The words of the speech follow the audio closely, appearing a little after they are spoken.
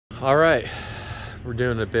All right, we're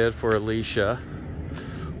doing a bid for Alisha.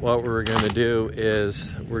 What we're going to do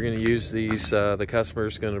is we're going to use these, the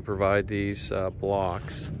customer's going to provide these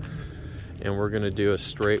blocks, and we're going to do a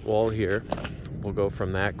straight wall here. We'll go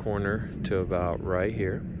from that corner to about right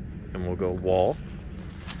here, and we'll go wall.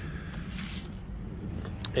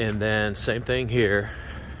 And then same thing here.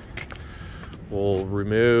 We'll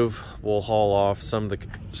haul off some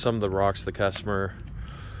of the rocks the customer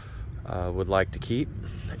would like to keep,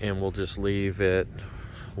 and we'll just leave it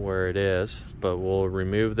where it is. But we'll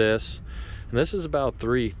remove this, and this is about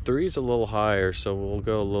 3. 3 is a little higher, so we'll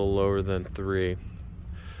go a little lower than 3.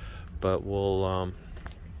 But we're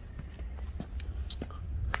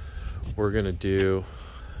gonna do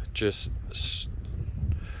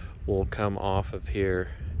we'll come off of here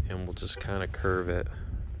and we'll just kind of curve it.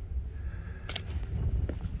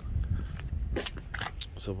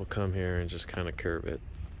 So we'll come here and just kind of curve it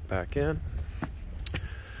back in.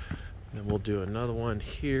 Then we'll do another one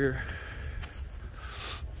here.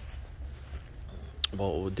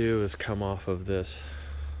 What we'll do is come off of this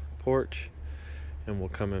porch and we'll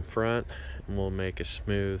come in front and we'll make a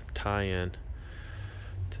smooth tie-in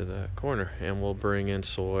to the corner, and we'll bring in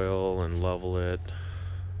soil and level it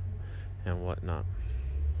and whatnot.